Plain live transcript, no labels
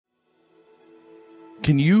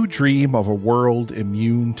Can you dream of a world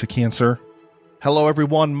immune to cancer? Hello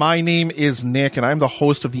everyone, my name is Nick and I'm the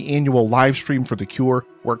host of the annual live stream for The Cure,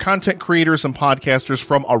 where content creators and podcasters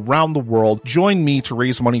from around the world join me to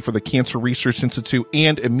raise money for the Cancer Research Institute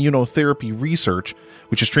and immunotherapy research,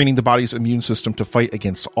 which is training the body's immune system to fight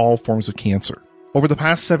against all forms of cancer. Over the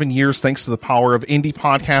past 7 years, thanks to the power of indie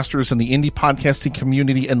podcasters and the indie podcasting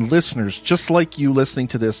community and listeners just like you listening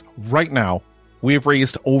to this right now, we have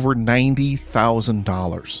raised over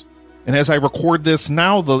 $90,000. And as I record this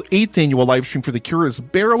now, the 8th annual live stream for The Cure is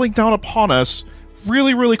barreling down upon us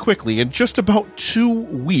really quickly in just about 2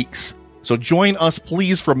 weeks. So join us,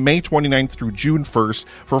 please, from May 29th through June 1st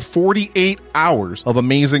for 48 hours of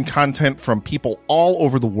amazing content from people all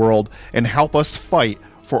over the world and help us fight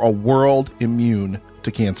for a world immune to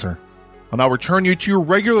cancer. I'll now return you to your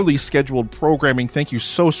regularly scheduled programming. Thank you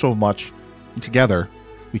so much. And together,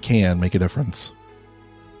 we can make a difference.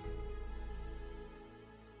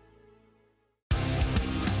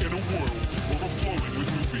 In a world overflowing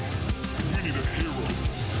with movies, we need a hero.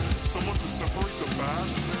 Someone to separate the bad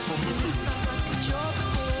from the good.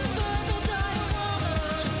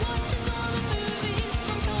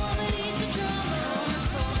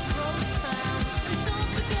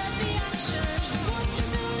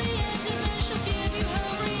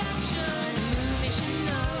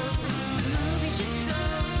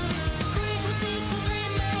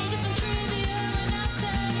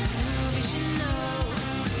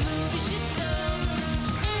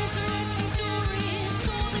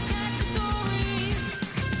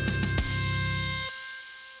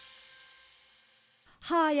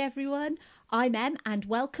 Hi everyone, I'm Em and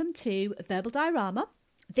welcome to Verbal Diorama.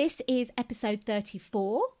 This is episode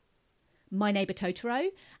 34, My Neighbor Totoro,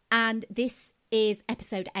 and this is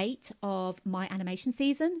episode 8 of my animation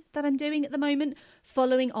season that I'm doing at the moment,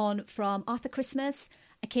 following on from Arthur Christmas,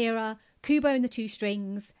 Akira, Kubo and the Two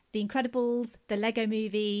Strings, The Incredibles, the Lego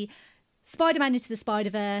Movie, Spider-Man Into the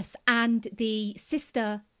Spider-Verse, and the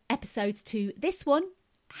sister episodes to this one,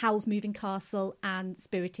 Howl's Moving Castle and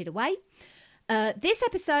Spirited Away. This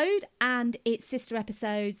episode and its sister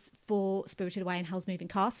episodes for Spirited Away and Howl's Moving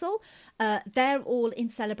Castle, they're all in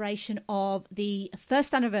celebration of the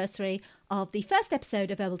first anniversary of the first episode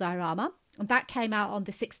of Verbal Diorama. And that came out on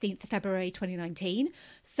the 16th of February 2019.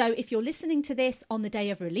 So if you're listening to this on the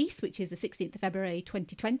day of release, which is the 16th of February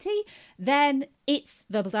 2020, then it's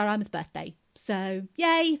Verbal Diorama's birthday. So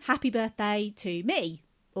yay, happy birthday to me,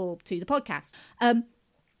 or to the podcast.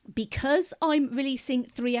 Because I'm releasing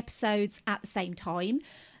 3 episodes at the same time,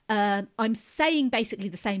 I'm saying basically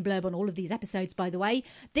the same blurb on all of these episodes, by the way.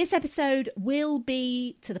 This episode will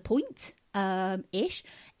be to the point, ish.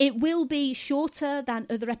 It will be shorter than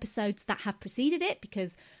other episodes that have preceded it,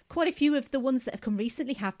 because quite a few of the ones that have come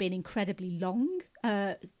recently have been incredibly long,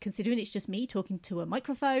 considering it's just me talking to a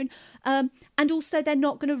microphone. And also they're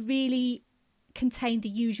not going to really contain the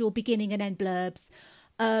usual beginning and end blurbs.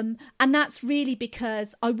 And that's really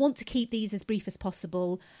because I want to keep these as brief as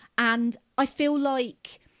possible. And I feel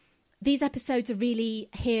like these episodes are really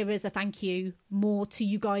here as a thank you more to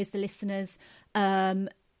you guys, the listeners.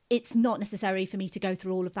 It's not necessary for me to go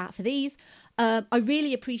through all of that for these. I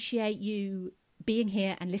really appreciate you being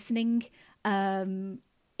here and listening.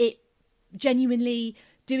 It genuinely,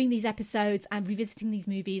 doing these episodes and revisiting these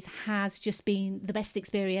movies has just been the best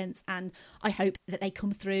experience, and I hope that they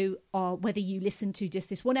come through, or whether you listen to just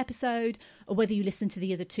this one episode or whether you listen to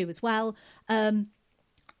the other 2 as well.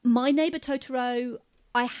 My Neighbor Totoro,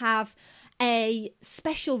 I have a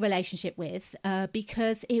special relationship with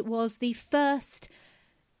because it was the first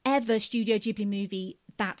ever Studio Ghibli movie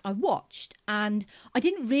that I watched, and I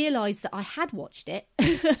didn't realise that I had watched it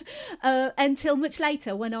until much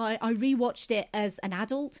later when I rewatched it as an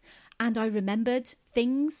adult, and I remembered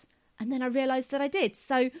things, and then I realised that I did.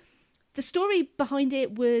 So the story behind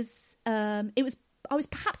it was, I was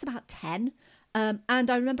perhaps about 10, and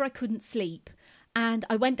I remember I couldn't sleep, and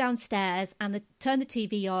I went downstairs and turned the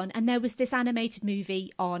TV on, and there was this animated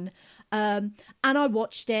movie on, and I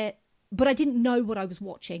watched it. But I didn't know what I was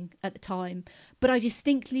watching at the time. But I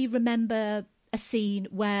distinctly remember a scene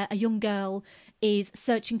where a young girl is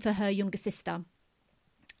searching for her younger sister.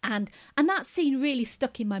 And that scene really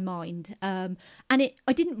stuck in my mind. And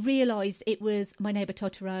I didn't realise it was My Neighbor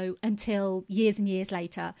Totoro until years and years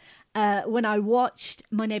later, when I watched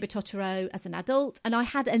My Neighbor Totoro as an adult. And I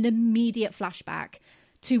had an immediate flashback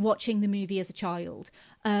to watching the movie as a child.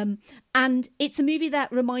 And it's a movie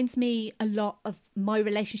that reminds me a lot of my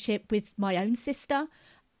relationship with my own sister.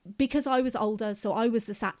 because I was older, so I was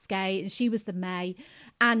the Satsuki and she was the Mei,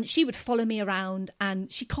 and she would follow me around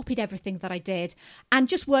and she copied everything that I did and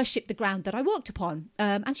just worshipped the ground that I walked upon.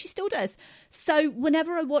 And she still does. So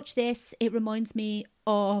whenever I watch this, it reminds me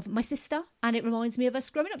of my sister and it reminds me of us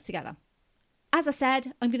growing up together. As I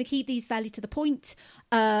said, I'm going to keep these fairly to the point.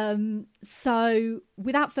 So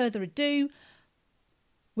without further ado,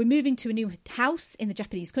 we're moving to a new house in the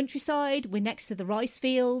Japanese countryside. We're next to the rice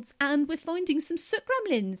fields and we're finding some soot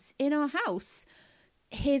gremlins in our house.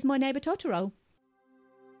 Here's My Neighbor Totoro.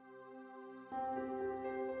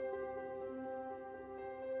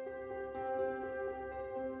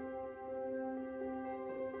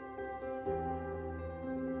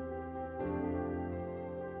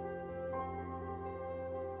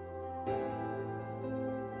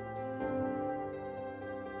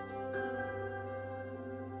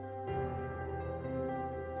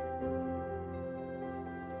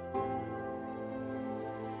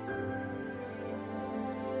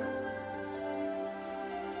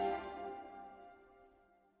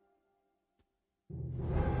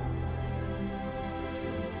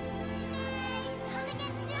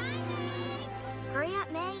 Hurry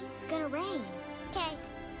up, May. It's gonna rain. Okay.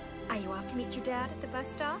 Are you off to meet your dad at the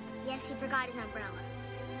bus stop? Yes, he forgot his umbrella.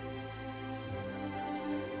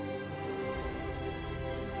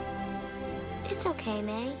 It's okay,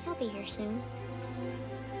 May. He'll be here soon.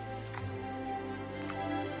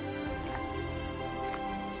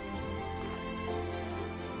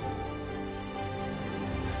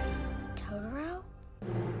 Totoro?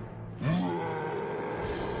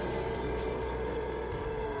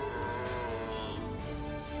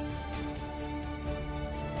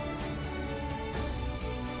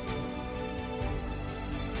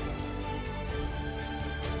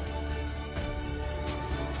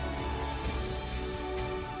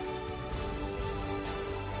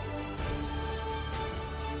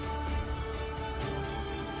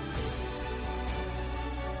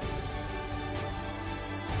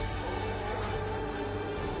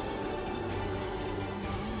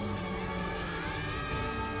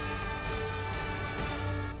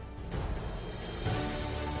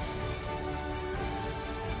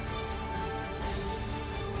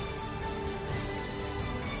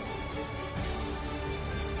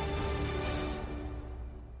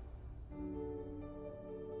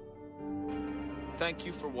 Thank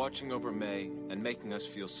you for watching over May and making us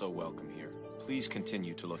feel so welcome here. Please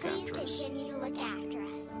continue to look after us. Please continue to look after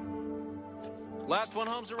us. Last one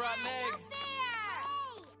home's a rotten egg.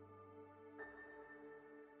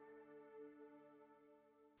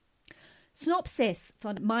 Synopsis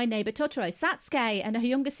for My Neighbor Totoro. Satsuki and her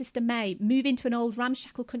younger sister Mei move into an old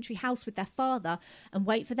ramshackle country house with their father and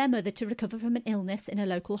wait for their mother to recover from an illness in a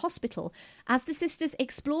local hospital. As the sisters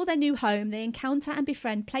explore their new home, they encounter and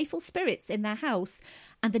befriend playful spirits in their house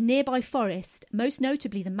and the nearby forest, most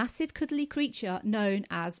notably the massive cuddly creature known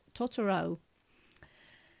as Totoro.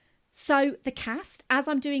 So the cast, as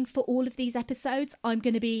I'm doing for all of these episodes, I'm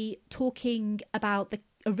going to be talking about the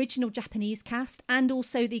original Japanese cast and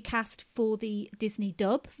also the cast for the Disney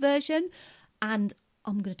dub version, and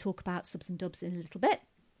I'm going to talk about subs and dubs in a little bit.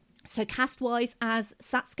 So cast-wise, as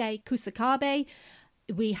Satsuki Kusakabe,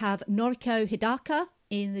 we have Noriko Hidaka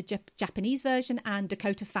in the Japanese version and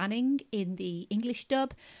Dakota Fanning in the English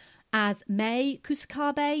dub. As Mei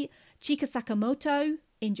Kusakabe, Chika Sakamoto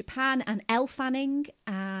in Japan and Elle Fanning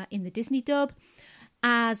in the Disney dub.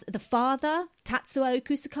 As the father, Tatsuo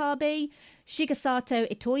Kusakabe,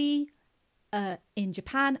 Shigesato Itoi in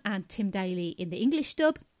Japan and Tim Daly in the English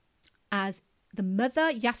dub. As the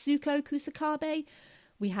mother, Yasuko Kusakabe,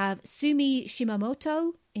 we have Sumi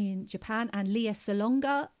Shimamoto in Japan and Leah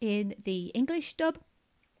Salonga in the English dub.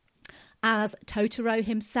 As Totoro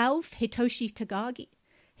himself, Hitoshi Takagi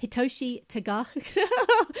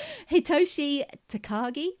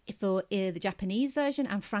for the Japanese version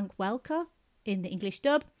and Frank Welker in the English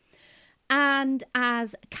dub. And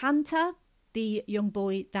as Kanta, the young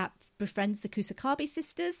boy that befriends the Kusakabe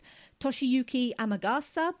sisters, Toshiyuki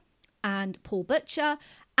Amagasa and Paul Butcher.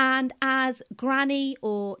 And as Granny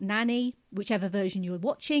or Nanny, whichever version you're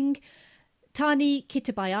watching, Tani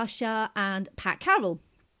Kitabayasha and Pat Carroll.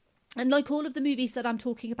 And like all of the movies that I'm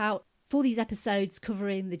talking about for these episodes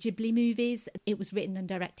covering the Ghibli movies, it was written and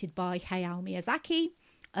directed by Hayao Miyazaki.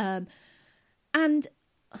 And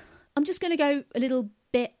I'm just going to go a little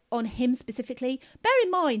bit on him specifically. Bear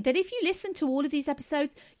in mind that if you listen to all of these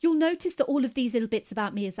episodes, you'll notice that all of these little bits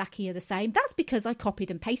about Miyazaki are the same. That's because I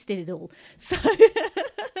copied and pasted it all. So,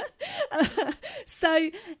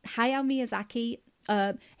 Hayao Miyazaki,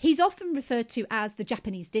 he's often referred to as the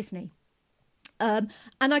Japanese Disney. And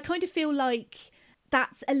I kind of feel like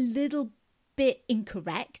that's a little bit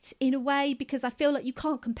incorrect in a way, because I feel like you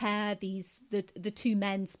can't compare the two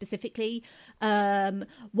men specifically,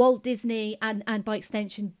 Walt Disney and by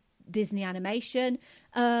extension Disney Animation.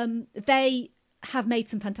 They have made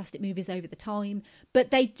some fantastic movies over the time,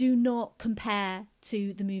 but they do not compare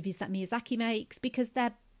to the movies that Miyazaki makes, because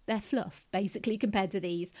they're fluff basically compared to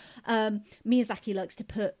these. Miyazaki likes to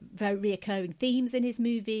put very reoccurring themes in his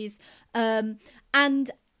movies,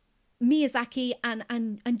 and Miyazaki and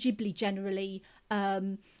Ghibli generally,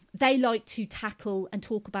 they like to tackle and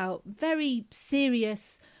talk about very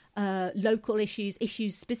serious local issues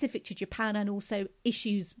specific to Japan, and also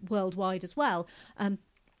issues worldwide as well.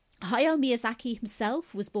 Hayao Miyazaki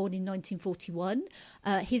himself was born in 1941.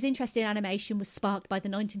 His interest in animation was sparked by the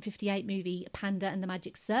 1958 movie Panda and the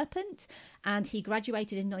Magic Serpent, and he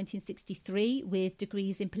graduated in 1963 with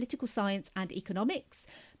degrees in political science and economics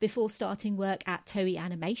before starting work at Toei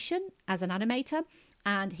Animation as an animator.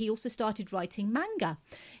 And he also started writing manga.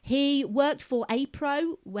 He worked for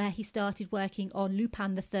Apro, where he started working on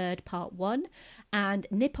Lupin III Part 1 and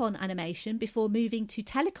Nippon Animation before moving to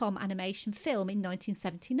Telecom Animation Film in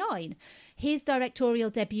 1979. His directorial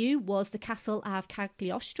debut was The Castle of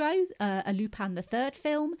Cagliostro, a Lupin III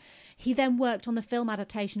film. He then worked on the film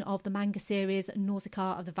adaptation of the manga series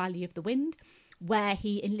Nausicaa of the Valley of the Wind, where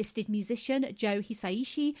he enlisted musician Joe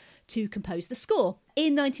Hisaishi to compose the score.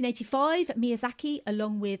 In 1985, Miyazaki,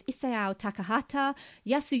 along with Isao Takahata,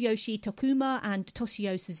 Yasuyoshi Tokuma and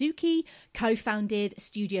Toshio Suzuki, co-founded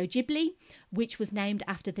Studio Ghibli, which was named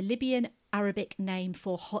after the Libyan Arabic name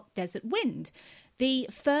for hot desert wind. The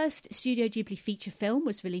first Studio Ghibli feature film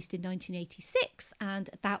was released in 1986, and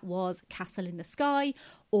that was Castle in the Sky,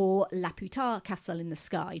 or Laputa Castle in the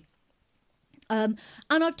Sky. And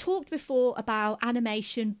I've talked before about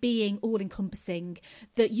animation being all-encompassing,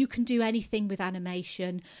 that you can do anything with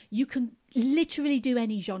animation. You can literally do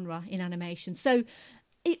any genre in animation. So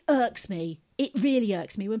it irks me. It really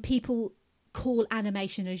irks me when people call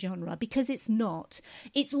animation a genre, because it's not.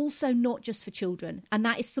 It's also not just for children. And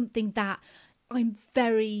that is something that I'm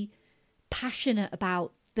very passionate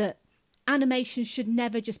about, that animation should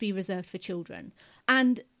never just be reserved for children.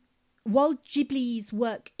 And while Ghibli's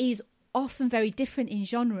work is often very different in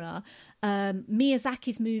genre,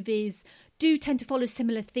 Miyazaki's movies do tend to follow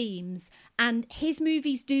similar themes, and his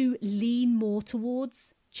movies do lean more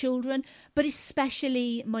towards children, but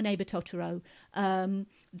especially My Neighbor Totoro.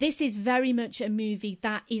 This is very much a movie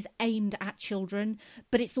that is aimed at children,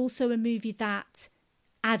 but it's also a movie that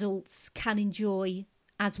adults can enjoy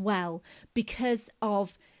as well, because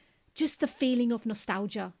of just the feeling of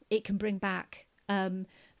nostalgia it can bring back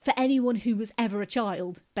for anyone who was ever a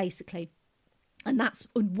child, basically. And that's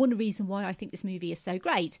one reason why I think this movie is so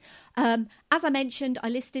great. As I mentioned, I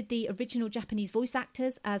listed the original Japanese voice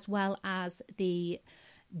actors as well as the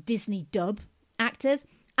Disney dub actors.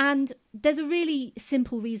 And there's a really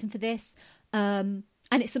simple reason for this. And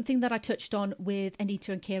it's something that I touched on with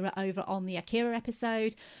Anita and Kira over on the Akira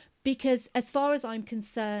episode. Because as far as I'm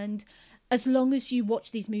concerned, as long as you watch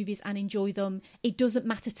these movies and enjoy them, it doesn't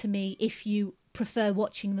matter to me if you prefer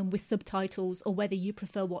watching them with subtitles or whether you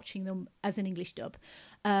prefer watching them as an English dub.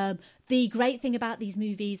 The great thing about these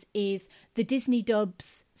movies is the Disney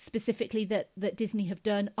dubs specifically that Disney have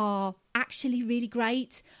done are actually really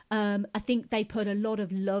great. I think they put a lot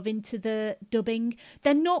of love into the dubbing.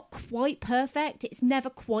 They're not quite perfect. It's never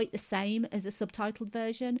quite the same as a subtitled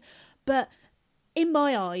version. But in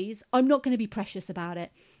my eyes, I'm not going to be precious about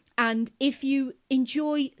it. And if you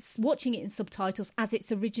enjoy watching it in subtitles as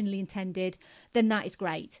it's originally intended, then that is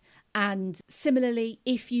great. And similarly,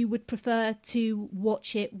 if you would prefer to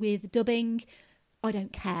watch it with dubbing, I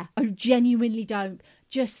don't care. I genuinely don't.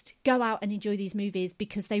 Just go out and enjoy these movies,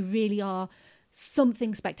 because they really are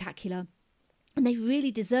something spectacular. And they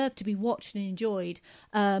really deserve to be watched and enjoyed.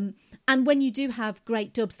 And when you do have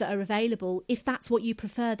great dubs that are available, if that's what you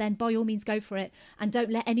prefer, then by all means go for it. And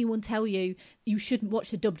don't let anyone tell you you shouldn't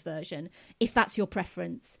watch the dubbed version if that's your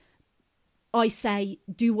preference. I say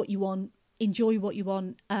do what you want, enjoy what you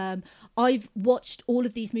want. I've watched all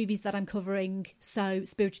of these movies that I'm covering. So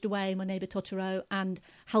Spirited Away, My Neighbor Totoro and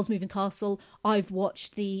Howl's Moving Castle. I've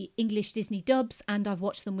watched the English Disney dubs and I've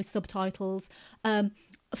watched them with subtitles.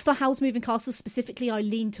 For Howl's Moving Castle specifically, I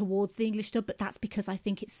lean towards the English dub, but that's because I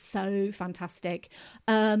think it's so fantastic.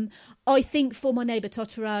 I think for My Neighbor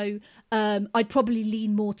Totoro, I'd probably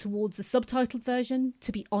lean more towards the subtitled version,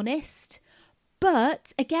 to be honest.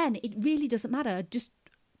 But again, it really doesn't matter. Just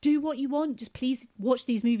do what you want. Just please watch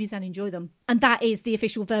these movies and enjoy them. And that is the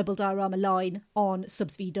official Verbal Diorama line on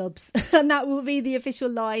Subs v Dubs. And that will be the official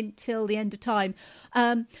line till the end of time.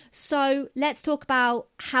 So let's talk about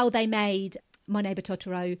how they made My Neighbor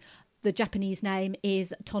Totoro. the Japanese name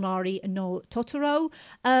is Tonari no Totoro.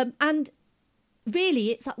 And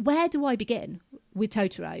really, it's like, where do I begin with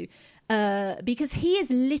Totoro? Because he is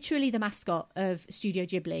literally the mascot of Studio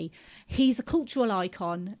Ghibli. He's a cultural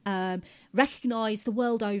icon, recognised the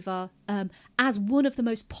world over as one of the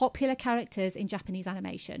most popular characters in Japanese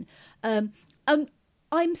animation.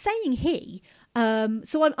 I'm saying he,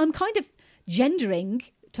 so I'm kind of gendering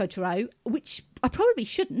Totoro, which I probably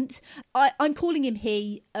shouldn't. I'm calling him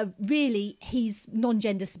he. Really, he's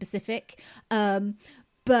non-gender specific,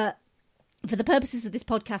 but for the purposes of this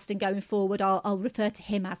podcast and going forward, I'll refer to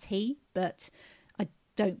him as he, but I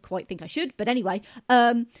don't quite think I should. But anyway,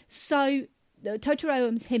 so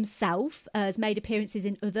Totoro himself has made appearances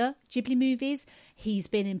in other Ghibli movies. He's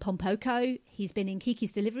been in Pompoko, he's been in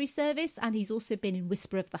Kiki's Delivery Service, and he's also been in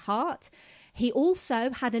Whisper of the Heart. He also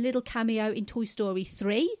had a little cameo in Toy Story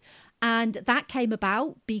 3, and that came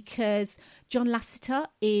about because John Lasseter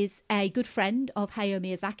is a good friend of Hayao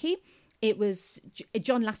Miyazaki. It was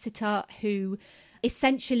John Lasseter who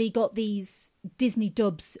essentially got these Disney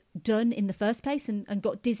dubs done in the first place and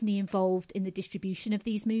got Disney involved in the distribution of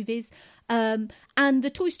these movies. And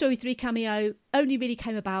the Toy Story 3 cameo only really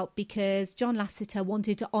came about because John Lasseter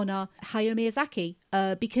wanted to honour Hayao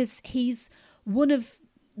Miyazaki because he's one of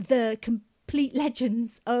the complete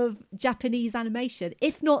legends of Japanese animation,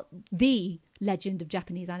 if not the legend of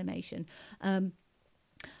Japanese animation.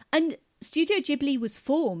 And Studio Ghibli was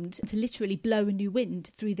formed to literally blow a new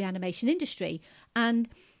wind through the animation industry. And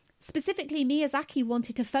specifically, Miyazaki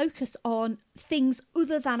wanted to focus on things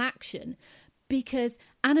other than action because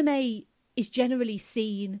anime is generally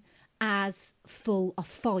seen as full of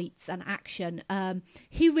fights and action.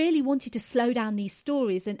 He really wanted to slow down these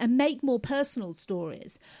stories and make more personal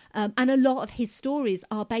stories. And a lot of his stories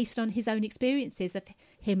are based on his own experiences of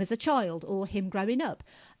him as a child or him growing up.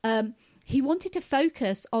 He wanted to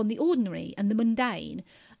focus on the ordinary and the mundane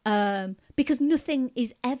because nothing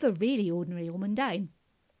is ever really ordinary or mundane.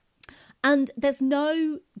 And there's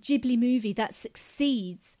no Ghibli movie that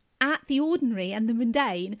succeeds at the ordinary and the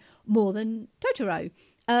mundane more than Totoro.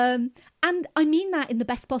 And I mean that in the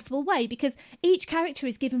best possible way because each character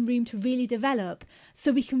is given room to really develop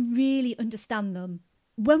so we can really understand them.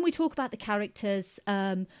 When we talk about the characters,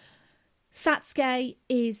 Satsuki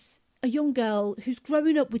is a young girl who's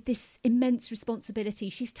growing up with this immense responsibility.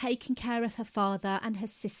 She's taking care of her father and her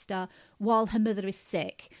sister while her mother is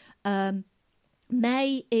sick.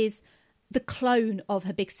 Mei is the clone of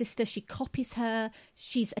her big sister. She copies her.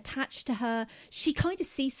 She's attached to her. She kind of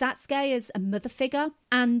sees Satsuki as a mother figure.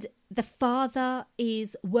 And the father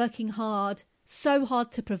is working hard, so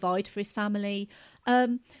hard to provide for his family.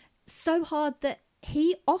 So hard that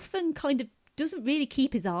he often kind of doesn't really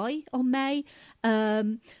keep his eye on Mei.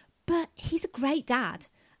 But he's a great dad.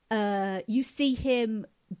 You see him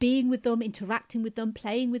being with them, interacting with them,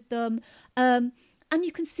 playing with them. And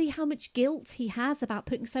you can see how much guilt he has about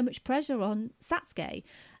putting so much pressure on Satsuki.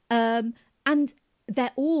 And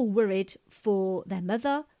they're all worried for their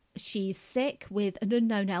mother. She's sick with an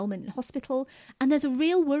unknown ailment in hospital. And there's a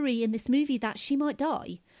real worry in this movie that she might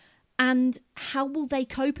die. And how will they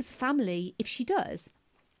cope as a family if she does?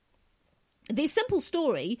 The simple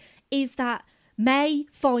story is that Mei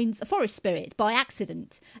finds a forest spirit by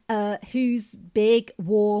accident, who's big,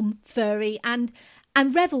 warm, furry, and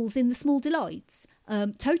revels in the small delights.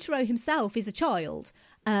 Totoro himself is a child.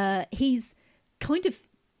 He's kind of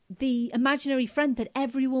the imaginary friend that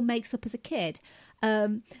everyone makes up as a kid.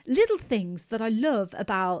 Little things that I love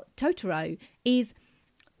about Totoro is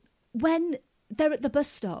when they're at the bus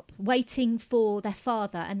stop waiting for their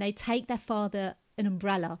father and they take their father an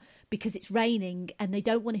umbrella because it's raining and they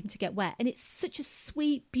don't want him to get wet. And it's such a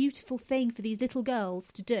sweet, beautiful thing for these little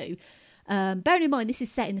girls to do. Bearing in mind, this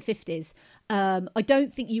is set in the 50s. I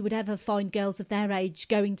don't think you would ever find girls of their age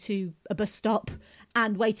going to a bus stop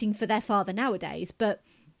and waiting for their father nowadays. But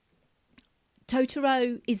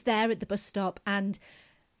Totoro is there at the bus stop and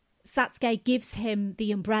Satsuki gives him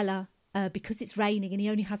the umbrella because it's raining and he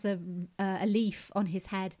only has a leaf on his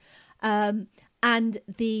head. And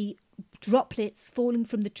the droplets falling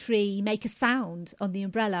from the tree make a sound on the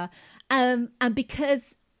umbrella. And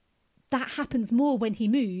because that happens more when he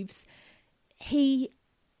moves, he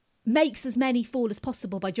makes as many fall as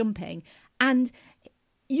possible by jumping. And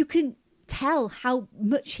you can tell how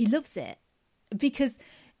much he loves it because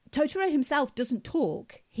Totoro himself doesn't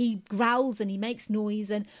talk. He growls and he makes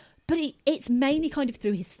noise, but it's mainly kind of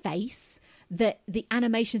through his face. That the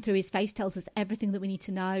animation through his face tells us everything that we need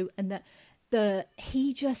to know, and that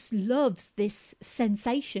he just loves this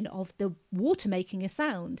sensation of the water making a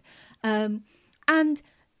sound. And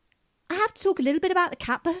I have to talk a little bit about the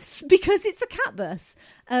cat bus because it's a cat bus.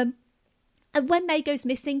 And when May goes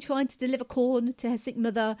missing, trying to deliver corn to her sick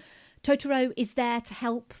mother, Totoro is there to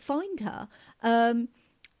help find her. And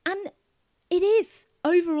it is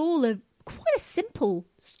overall quite a simple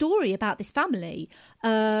story about this family.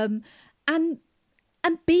 And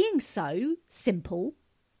being so simple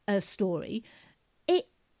a story, it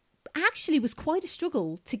actually was quite a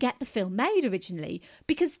struggle to get the film made originally,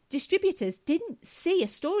 because distributors didn't see a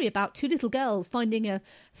story about two little girls finding a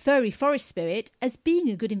furry forest spirit as being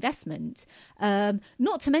a good investment.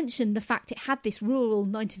 Not to mention the fact it had this rural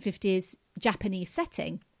 1950s Japanese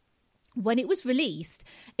setting. When it was released,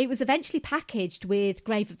 it was eventually packaged with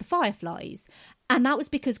Grave of the Fireflies, and that was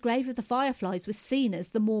because Grave of the Fireflies was seen as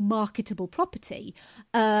the more marketable property.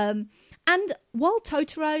 And while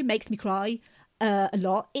Totoro makes me cry a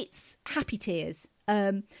lot, it's happy tears,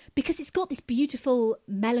 because it's got this beautiful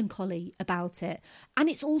melancholy about it, and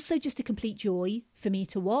it's also just a complete joy for me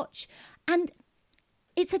to watch. And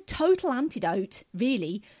it's a total antidote,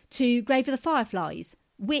 really, to Grave of the Fireflies,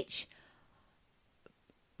 which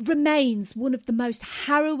remains one of the most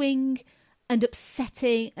harrowing and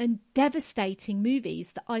upsetting and devastating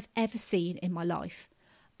movies that I've ever seen in my life.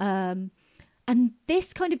 And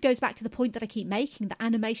this kind of goes back to the point that I keep making, that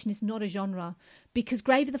animation is not a genre, because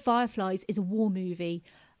Grave of the Fireflies is a war movie.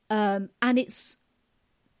 And it's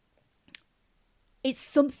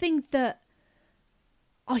something that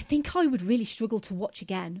I think I would really struggle to watch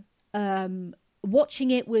again. Watching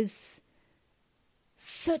it was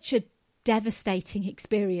such a devastating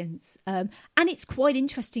experience. And it's quite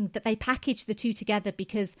interesting that they package the two together,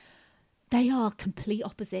 because they are complete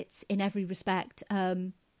opposites in every respect.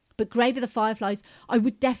 But Grave of the Fireflies, I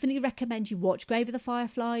would definitely recommend you watch Grave of the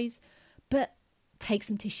Fireflies, but take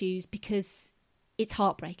some tissues, because it's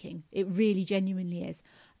heartbreaking. It really genuinely is.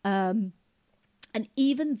 And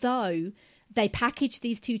even though they packaged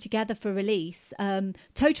these two together for release,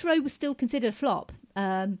 Totoro was still considered a flop.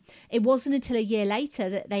 It wasn't until a year later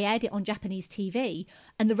that they aired it on Japanese TV,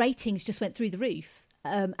 and the ratings just went through the roof.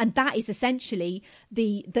 And that is essentially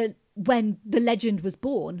when the legend was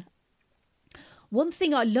born. One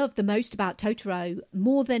thing I love the most about Totoro,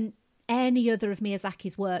 more than any other of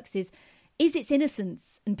Miyazaki's works, is its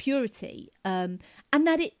innocence and purity, and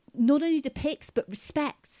that it not only depicts but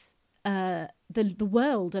respects the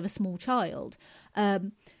world of a small child.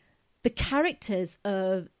 The characters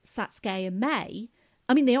of Satsuki and Mei,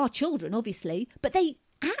 I mean, they are children, obviously, but they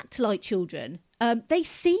act like children. They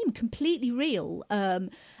seem completely real.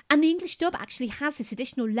 And the English dub actually has this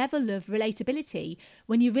additional level of relatability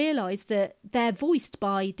when you realise that they're voiced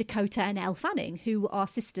by Dakota and Elle Fanning, who are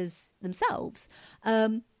sisters themselves.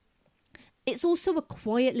 It's also a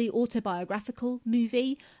quietly autobiographical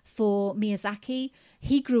movie for Miyazaki.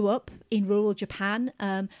 He grew up in rural Japan,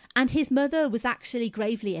 and his mother was actually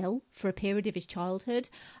gravely ill for a period of his childhood.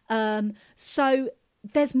 So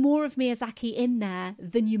there's more of Miyazaki in there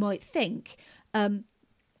than you might think.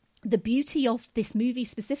 The beauty of this movie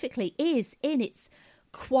specifically is in its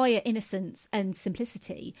quiet innocence and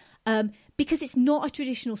simplicity, because it's not a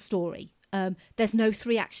traditional story. There's no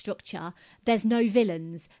 3-act structure, there's no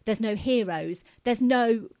villains, there's no heroes, there's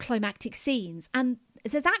no climactic scenes, and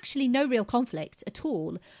there's actually no real conflict at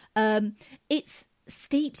all. It's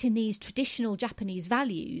steeped in these traditional Japanese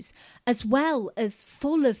values, as well as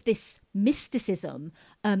full of this mysticism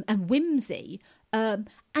and whimsy,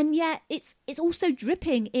 and yet it's also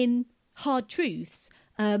dripping in hard truths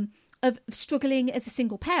of struggling as a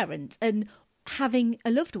single parent and having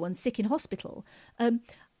a loved one sick in hospital.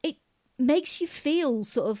 It makes you feel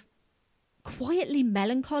sort of quietly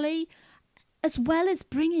melancholy, as well as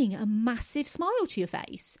bringing a massive smile to your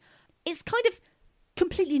face. It's kind of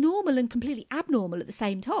completely normal and completely abnormal at the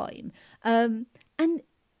same time. And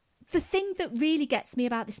the thing that really gets me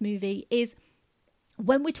about this movie is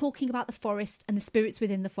when we're talking about the forest and the spirits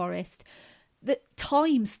within the forest, that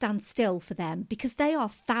time stands still for them, because they are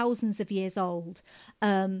thousands of years old.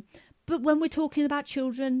 But when we're talking about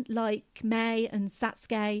children like Mei and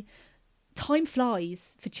Satsuki, time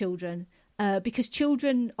flies for children. Because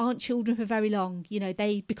children aren't children for very long. You know,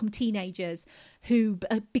 they become teenagers who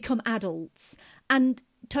become adults. And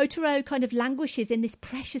Totoro kind of languishes in this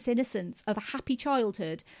precious innocence of a happy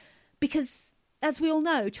childhood, because, as we all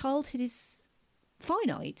know, childhood is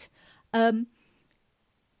finite. It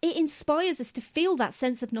inspires us to feel that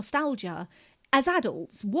sense of nostalgia as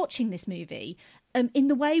adults watching this movie, in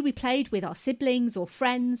the way we played with our siblings or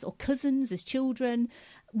friends or cousins as children,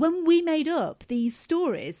 when we made up these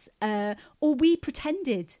stories, or we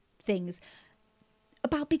pretended things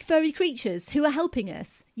about big furry creatures who are helping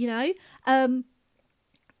us, you know.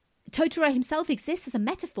 Totoro himself exists as a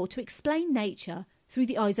metaphor to explain nature through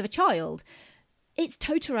the eyes of a child. it's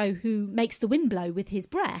Totoro who makes the wind blow with his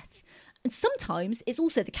breath. And sometimes it's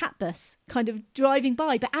also the cat bus kind of driving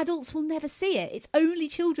by, but adults will never see it. It's only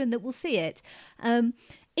children that will see it.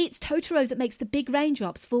 It's Totoro that makes the big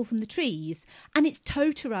raindrops fall from the trees. And it's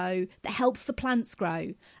Totoro that helps the plants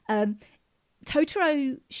grow.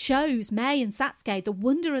 Totoro shows Mei and Satsuki the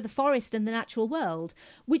wonder of the forest and the natural world,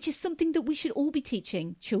 which is something that we should all be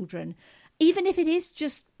teaching children. Even if it is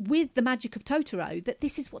just with the magic of Totoro, that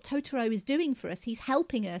this is what Totoro is doing for us. He's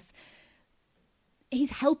helping us.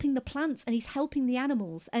 He's helping the plants and he's helping the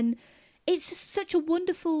animals. And it's just such a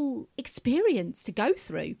wonderful experience to go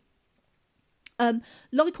through.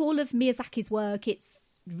 Like all of Miyazaki's work,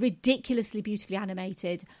 it's ridiculously beautifully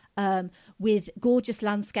animated, with gorgeous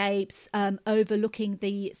landscapes overlooking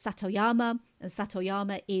the Satoyama. And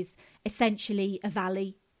Satoyama is essentially a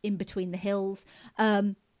valley in between the hills.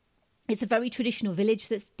 It's a very traditional village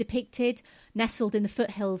that's depicted, nestled in the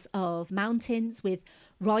foothills of mountains with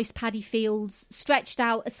rice paddy fields stretched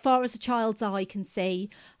out as far as a child's eye can see.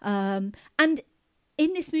 And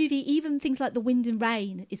in this movie, even things like the wind and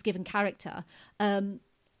rain is given character. And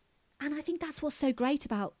I think that's what's so great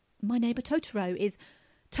about My Neighbor Totoro is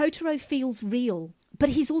Totoro feels real, but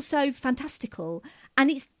he's also fantastical. And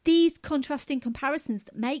it's these contrasting comparisons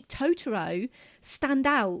that make Totoro stand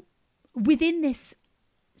out within this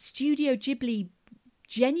Studio Ghibli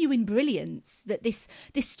genuine brilliance that this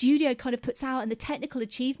studio kind of puts out, and the technical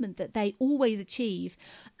achievement that they always achieve,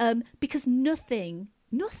 because nothing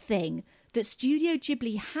that Studio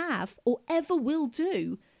Ghibli have or ever will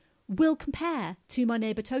do will compare to My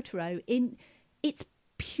Neighbor Totoro in its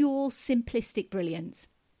pure simplistic brilliance.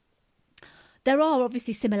 There are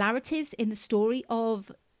obviously similarities in the story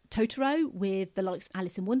of Totoro with the likes of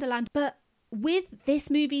Alice in Wonderland, but with this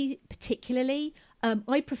movie particularly,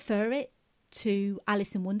 I prefer it to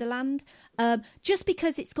Alice in Wonderland, just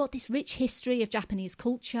because it's got this rich history of Japanese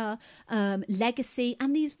culture, legacy,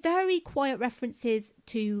 and these very quiet references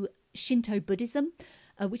to Shinto Buddhism,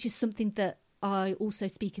 which is something that I also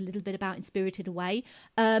speak a little bit about in Spirited Away.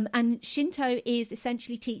 And Shinto is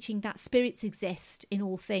essentially teaching that spirits exist in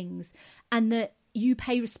all things and that you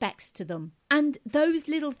pay respects to them. And those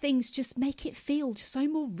little things just make it feel so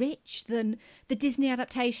more rich than the Disney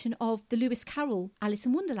adaptation of the Lewis Carroll Alice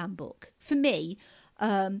in Wonderland book. For me,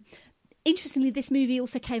 interestingly, this movie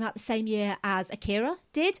also came out the same year as Akira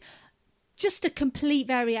did. Just a complete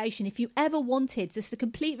variation. If you ever wanted just a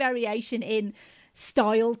complete variation in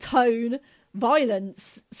style, tone,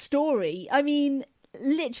 violence, story, I mean,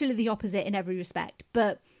 literally the opposite in every respect.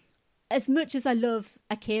 But as much as I love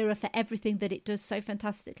Akira for everything that it does so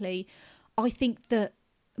fantastically, I think that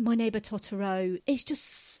My Neighbor Totoro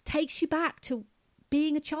just takes you back to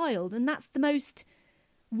being a child. And that's the most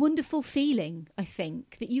wonderful feeling, I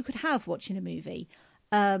think, that you could have watching a movie.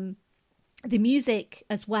 The music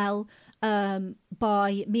as well,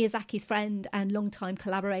 by Miyazaki's friend and longtime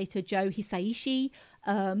collaborator Joe Hisaishi.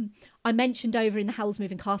 I mentioned over in the Howl's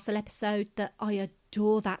Moving Castle episode that I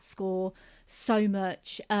adore that score so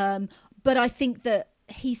much. But I think that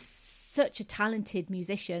he's such a talented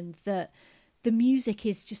musician that the music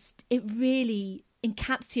is just, it really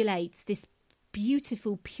encapsulates this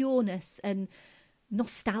beautiful pureness and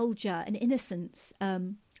nostalgia and innocence.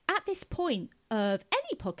 At this point of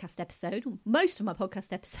any podcast episode, most of my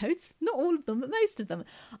podcast episodes, not all of them, but most of them,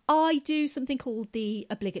 I do something called the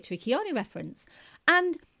obligatory Keanu reference.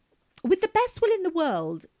 And with the best will in the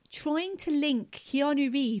world, trying to link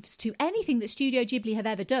Keanu Reeves to anything that Studio Ghibli have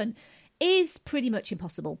ever done is pretty much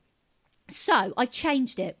impossible. So I've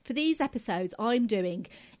changed it. For these episodes, I'm doing,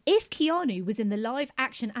 if Keanu was in the live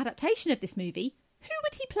action adaptation of this movie, who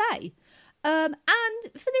would he play? And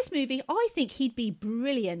for this movie, I think he'd be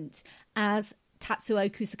brilliant as Tatsuo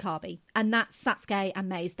Kusakabe, and that's Satsuki and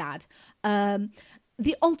Mei's dad.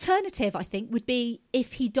 The alternative, I think, would be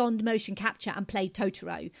if he donned motion capture and played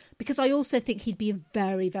Totoro, because I also think he'd be a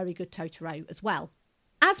very, very good Totoro as well.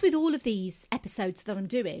 As with all of these episodes that I'm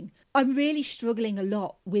doing, I'm really struggling a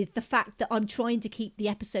lot with the fact that I'm trying to keep the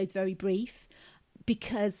episodes very brief,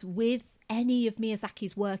 because with any of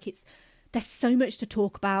Miyazaki's work, there's so much to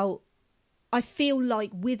talk about. I feel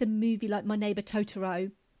like with a movie like My Neighbor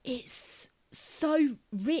Totoro, it's so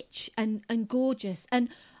rich and gorgeous. And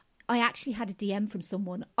I actually had a DM from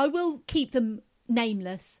someone, I will keep them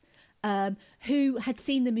nameless, who had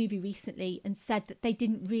seen the movie recently and said that they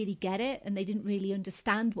didn't really get it and they didn't really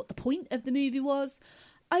understand what the point of the movie was.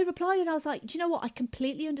 I replied and I was like, do you know what? I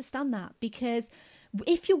completely understand that, because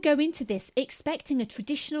if you'll go into this expecting a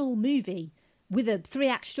traditional movie with a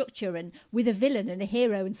 3-act structure and with a villain and a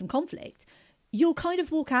hero and some conflict, you'll kind of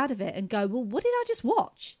walk out of it and go, well, what did I just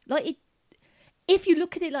watch? Like, if you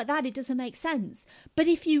look at it like that, it doesn't make sense. But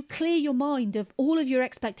if you clear your mind of all of your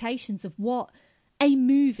expectations of what a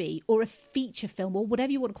movie or a feature film or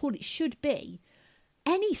whatever you want to call it should be,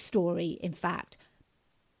 any story, in fact,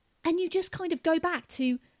 and you just kind of go back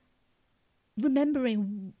to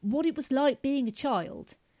remembering what it was like being a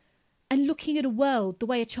child and looking at a world the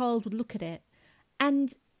way a child would look at it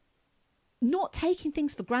and not taking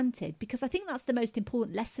things for granted, because I think that's the most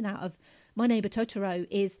important lesson out of My Neighbor Totoro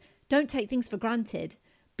is don't take things for granted,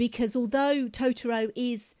 because although Totoro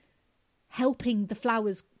is helping the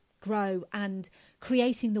flowers grow and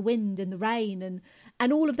creating the wind and the rain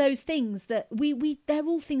and all of those things that we they're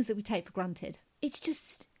all things that we take for granted. It's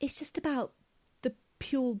just about the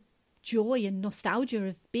pure joy and nostalgia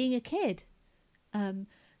of being a kid.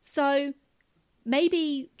 So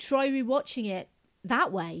maybe try rewatching it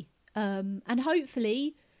that way, and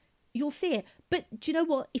hopefully you'll see it. But do you know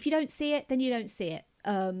what? If you don't see it, then you don't see it.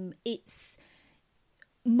 It's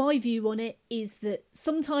my view on it is that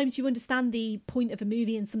sometimes you understand the point of a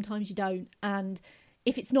movie and sometimes you don't. And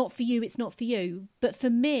if it's not for you, it's not for you. But for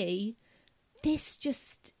me, this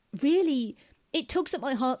just really, it tugs at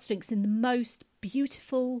my heartstrings in the most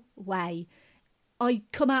beautiful way. I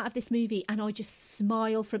come out of this movie and I just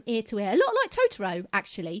smile from ear to ear. A lot like Totoro,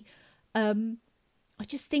 actually. I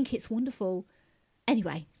just think it's wonderful.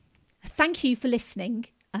 Anyway, thank you for listening.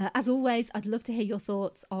 As always, I'd love to hear your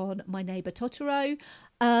thoughts on My Neighbor Totoro.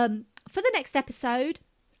 For the next episode,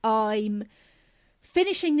 I'm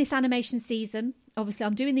finishing this animation season. Obviously,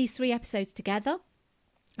 I'm doing these 3 episodes together.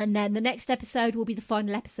 And then the next episode will be the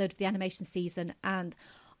final episode of the animation season. And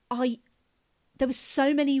there were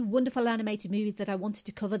so many wonderful animated movies that I wanted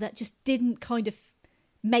to cover that just didn't kind of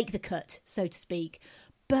make the cut, so to speak.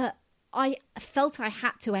 But I felt I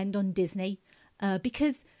had to end on Disney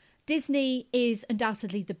because Disney is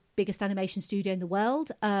undoubtedly the biggest animation studio in the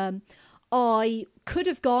world. I could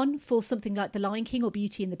have gone for something like The Lion King or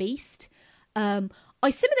Beauty and the Beast. I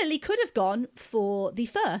similarly could have gone for the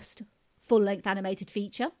first full-length animated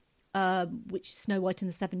feature, which is Snow White and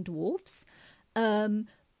the Seven Dwarfs.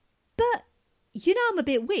 But, you know, I'm a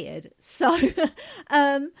bit weird. So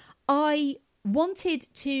I wanted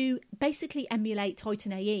to basically emulate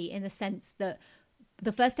Titan AE in the sense that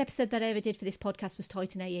the first episode that I ever did for this podcast was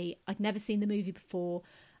Titan AE. I'd never seen the movie before,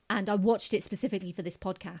 and I watched it specifically for this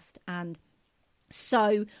podcast. And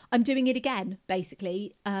so I'm doing it again,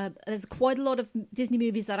 basically. There's quite a lot of Disney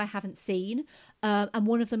movies that I haven't seen, and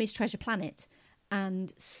one of them is Treasure Planet.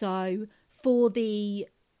 And so for the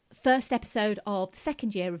first episode of the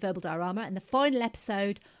second year of Verbal Diorama and the final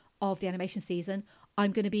episode of the animation season,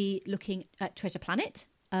 I'm going to be looking at Treasure Planet.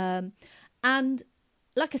 And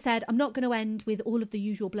like I said, I'm not going to end with all of the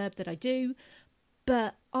usual blurb that I do,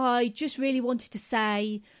 but I just really wanted to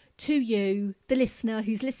say to you, the listener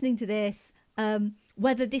who's listening to this,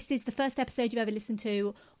 whether this is the first episode you've ever listened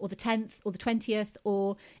to, or the 10th, or the 20th,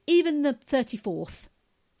 or even the 34th,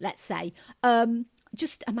 let's say,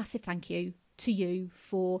 just a massive thank you to you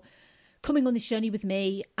for coming on this journey with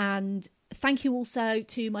me. And thank you also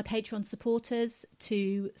to my Patreon supporters,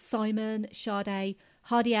 to Simon, Sade,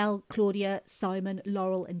 Hardiel, Claudia, Simon,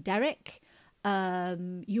 Laurel and Derek.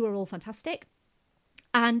 You are all fantastic.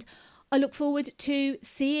 And I look forward to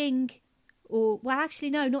seeing, or well, actually,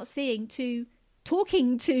 no, not seeing, to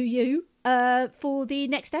talking to you for the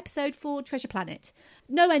next episode for Treasure Planet.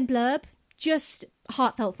 No end blurb, just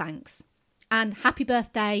heartfelt thanks. And happy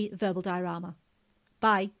birthday, Verbal Diorama.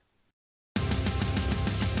 Bye.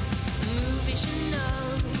 Movie should know.